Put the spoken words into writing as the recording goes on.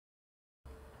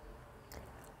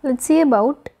Let us see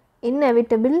about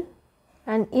inevitable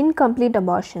and incomplete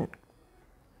abortion.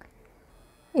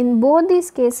 In both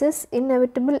these cases,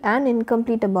 inevitable and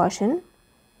incomplete abortion,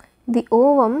 the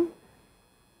ovum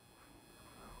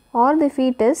or the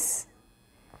fetus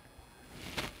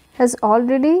has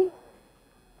already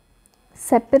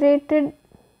separated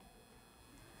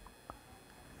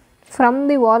from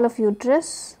the wall of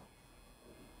uterus,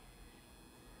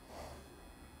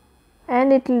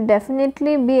 and it will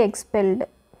definitely be expelled.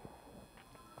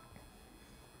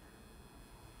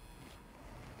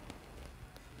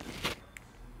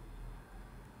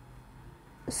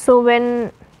 So,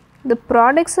 when the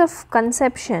products of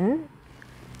conception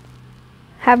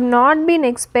have not been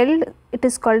expelled, it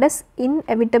is called as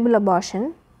inevitable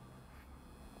abortion.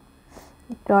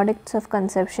 The products of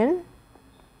conception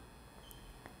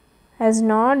has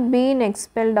not been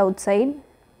expelled outside,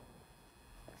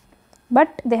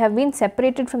 but they have been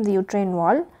separated from the uterine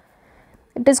wall.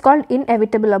 It is called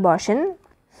inevitable abortion.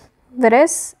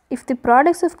 Whereas, if the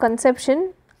products of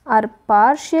conception are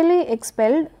partially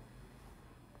expelled,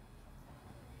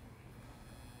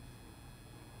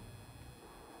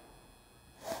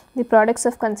 the products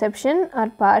of conception are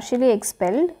partially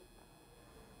expelled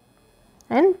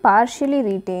and partially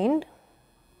retained,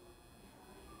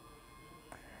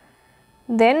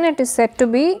 then it is said to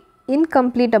be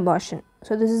incomplete abortion.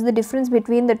 So, this is the difference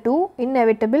between the two,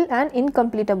 inevitable and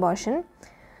incomplete abortion.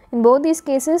 In both these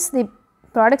cases, the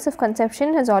products of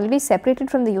conception has already separated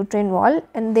from the uterine wall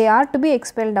and they are to be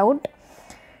expelled out.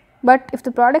 But if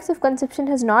the products of conception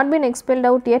has not been expelled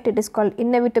out yet, it is called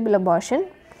inevitable abortion.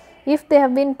 If they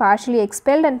have been partially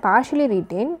expelled and partially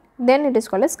retained, then it is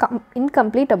called as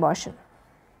incomplete abortion.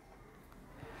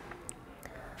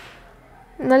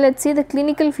 Now, let us see the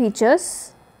clinical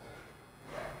features.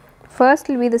 First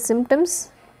will be the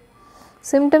symptoms.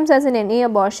 Symptoms as in any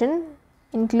abortion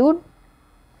include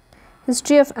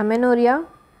history of amenorrhea,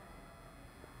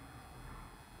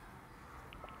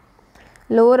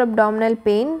 lower abdominal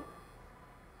pain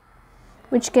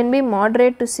which can be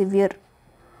moderate to severe,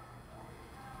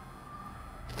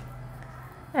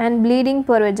 and bleeding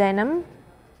per vaginum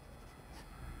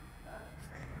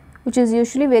which is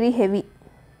usually very heavy.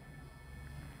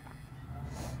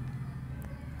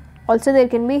 Also, there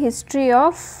can be history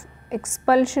of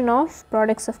expulsion of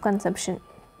products of conception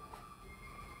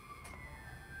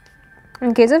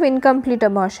in case of incomplete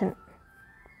abortion.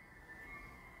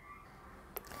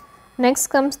 Next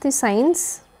comes the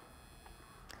signs.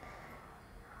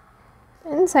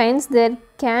 In signs, there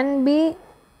can be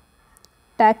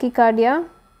tachycardia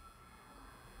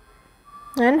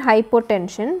and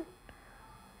hypotension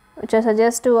which are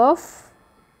suggestive of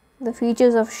the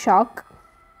features of shock,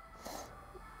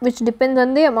 which depends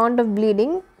on the amount of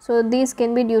bleeding. So, these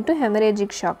can be due to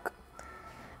hemorrhagic shock.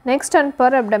 Next, on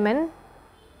per abdomen,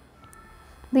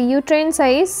 the uterine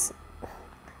size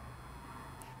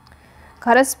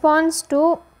corresponds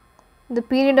to the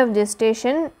period of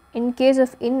gestation in case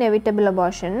of inevitable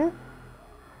abortion,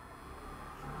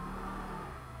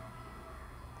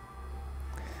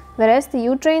 whereas the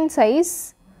uterine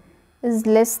size is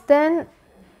less than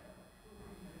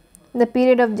the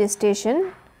period of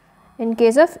gestation in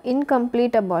case of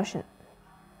incomplete abortion,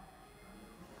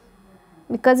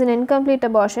 because in incomplete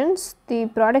abortions the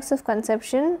products of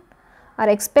conception are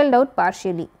expelled out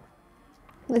partially.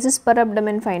 This is per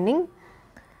abdomen finding.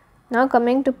 Now,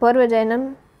 coming to per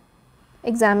vaginum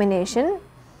examination,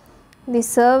 the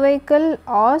cervical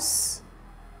os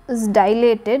is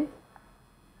dilated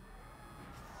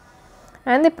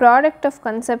and the product of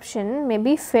conception may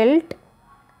be felt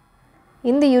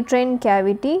in the uterine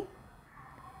cavity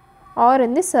or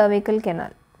in the cervical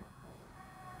canal.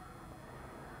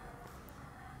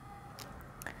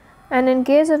 And in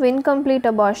case of incomplete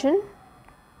abortion,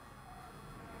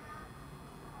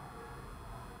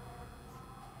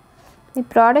 the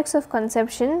products of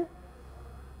conception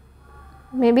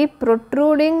may be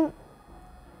protruding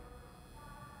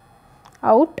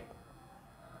out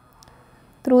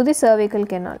through the cervical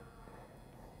canal.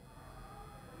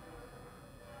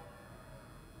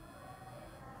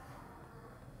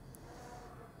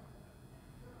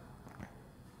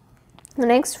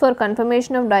 Next, for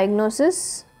confirmation of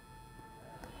diagnosis,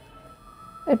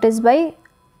 it is by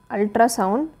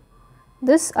ultrasound.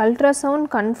 This ultrasound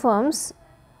confirms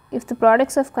if the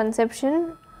products of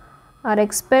conception are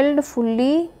expelled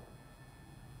fully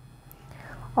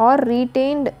or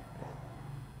retained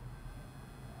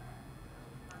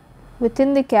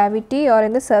within the cavity or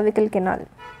in the cervical canal.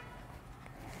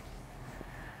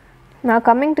 Now,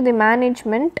 coming to the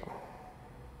management,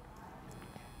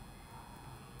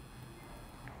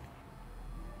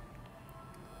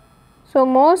 So,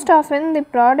 most often the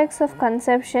products of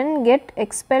conception get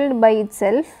expelled by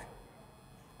itself,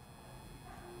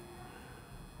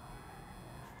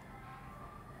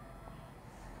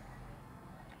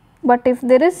 but if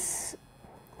there is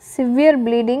severe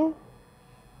bleeding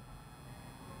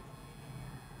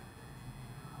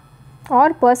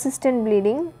or persistent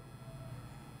bleeding,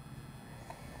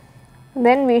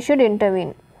 then we should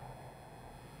intervene.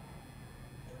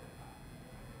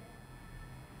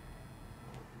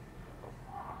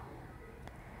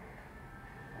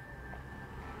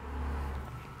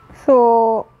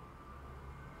 So,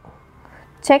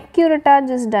 check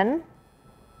curettage is done.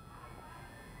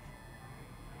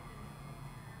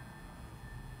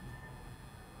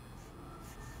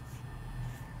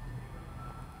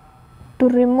 To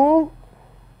remove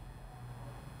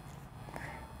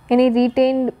any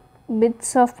retained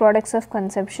bits of products of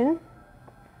conception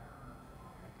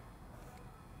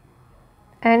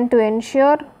and to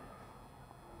ensure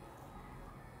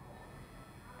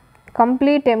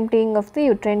complete emptying of the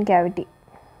uterine cavity.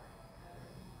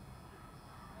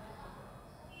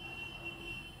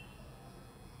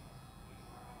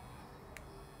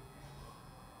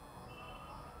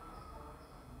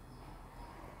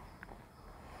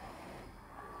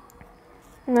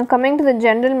 Now, coming to the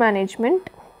general management,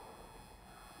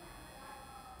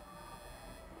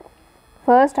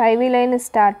 first IV line is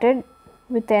started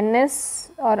with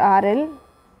NS or RL,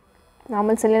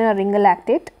 normal saline or ringer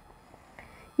lactate.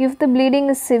 If the bleeding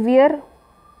is severe,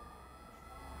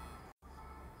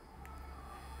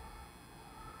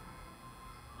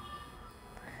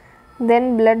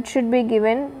 then blood should be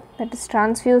given, that is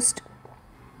transfused.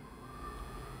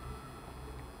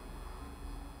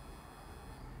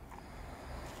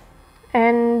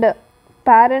 And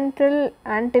parenteral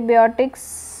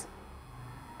antibiotics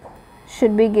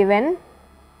should be given.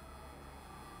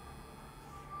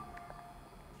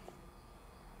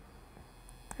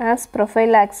 As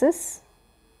prophylaxis.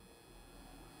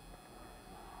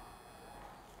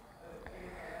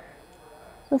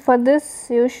 So, for this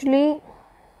usually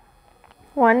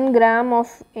 1 gram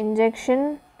of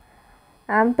injection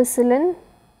ampicillin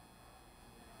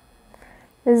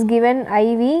is given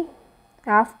IV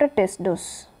after test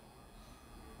dose.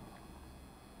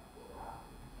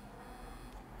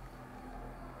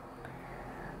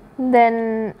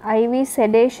 Then IV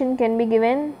sedation can be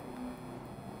given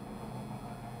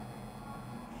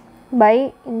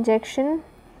by injection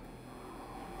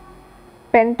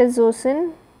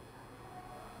pentazocine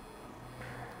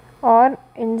or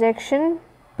injection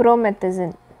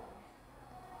promethazine.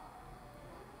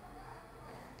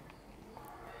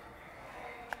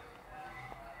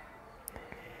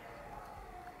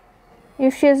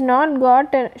 If she has not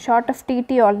got a shot of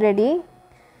TT already,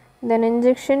 then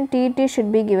injection TT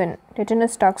should be given,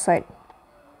 tetanus toxoid.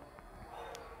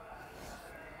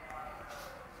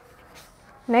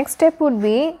 Next step would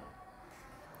be,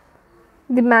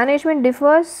 the management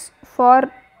differs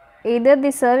for either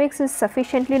the cervix is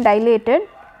sufficiently dilated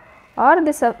or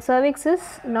the cervix is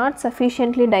not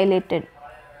sufficiently dilated.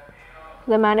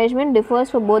 The management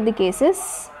differs for both the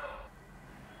cases.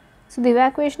 So, the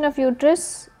evacuation of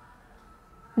uterus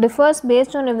differs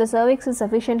based on if the cervix is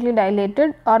sufficiently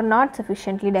dilated or not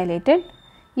sufficiently dilated.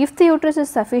 If the uterus is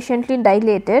sufficiently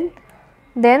dilated,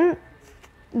 then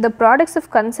the products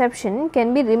of conception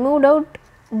can be removed out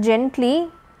gently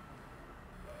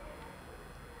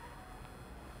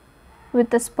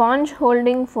with a sponge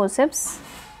holding forceps.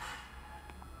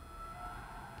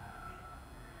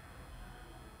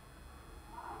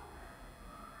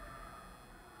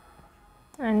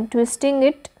 And twisting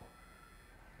it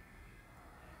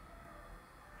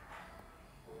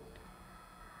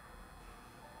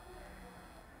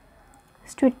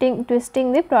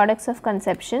twisting the products of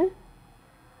conception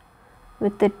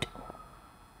with it,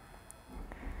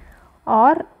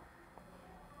 or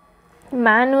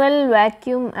manual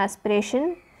vacuum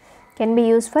aspiration can be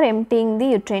used for emptying the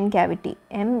uterine cavity.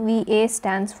 MVA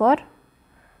stands for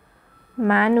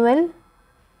manual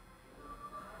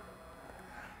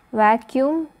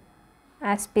vacuum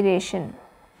aspiration.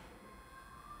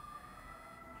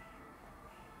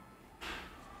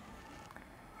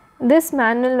 This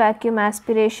manual vacuum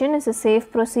aspiration is a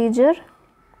safe procedure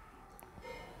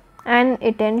and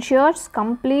it ensures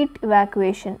complete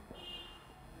evacuation.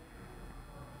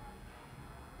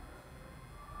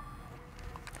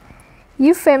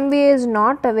 If MVA is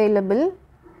not available,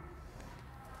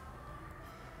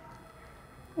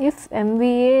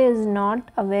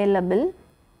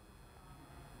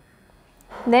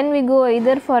 then we go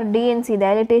either for DNC,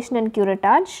 dilatation and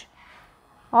curettage,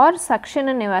 or suction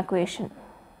and evacuation.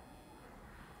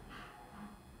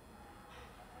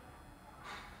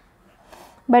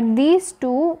 but these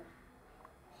two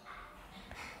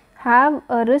have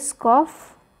a risk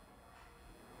of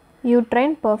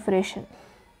uterine perforation,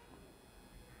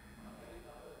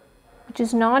 which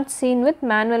is not seen with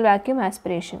manual vacuum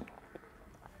aspiration.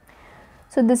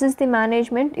 So, this is the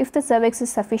management if the cervix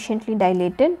is sufficiently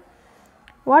dilated.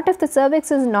 What if the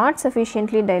cervix is not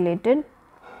sufficiently dilated?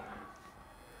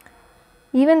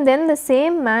 Even then the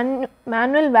same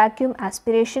manual vacuum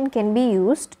aspiration can be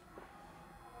used,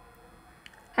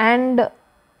 and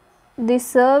the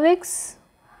cervix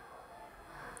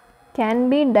can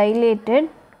be dilated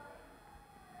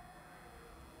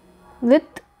with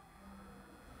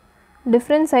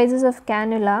different sizes of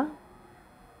cannula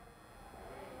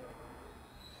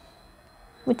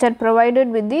which are provided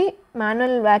with the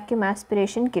manual vacuum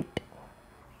aspiration kit.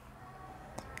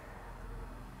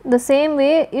 The same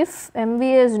way, if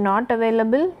MVA is not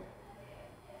available,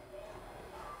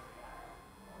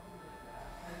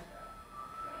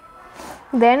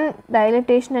 then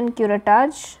dilatation and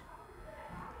curettage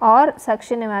or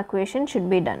suction evacuation should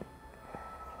be done.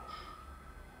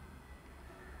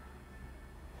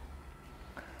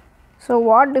 So,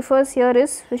 what differs here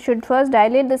is we should first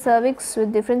dilate the cervix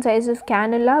with different sizes of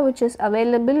cannula which is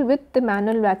available with the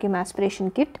manual vacuum aspiration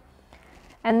kit,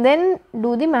 and then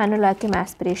do the manual vacuum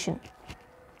aspiration.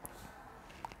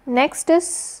 Next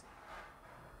is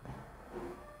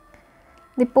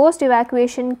the post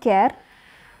evacuation care.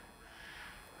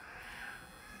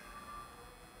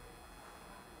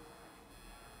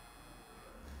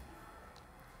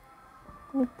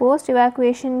 The post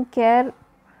evacuation care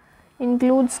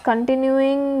includes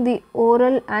continuing the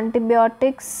oral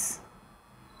antibiotics,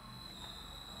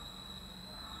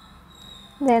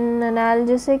 then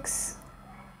analgesics,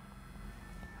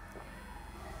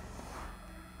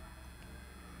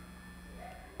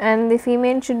 and the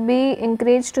female should be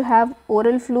encouraged to have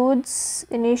oral fluids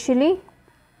initially,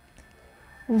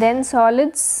 then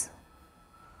solids,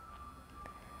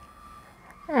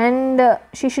 and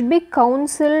she should be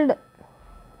counseled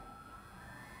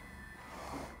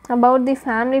about the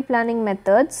family planning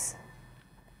methods,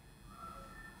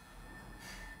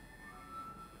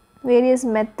 various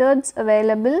methods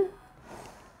available,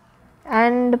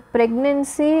 and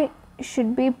pregnancy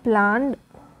should be planned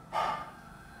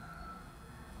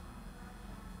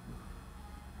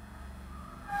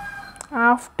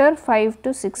after 5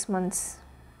 to 6 months.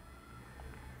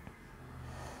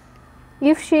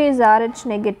 If she is Rh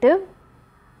negative,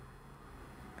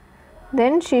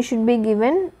 then she should be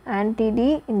given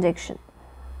anti-D injection.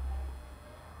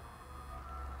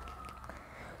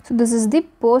 So, this is the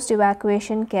post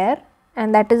evacuation care,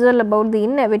 and that is all about the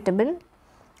inevitable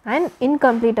and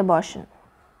incomplete abortion.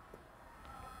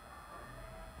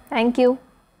 Thank you.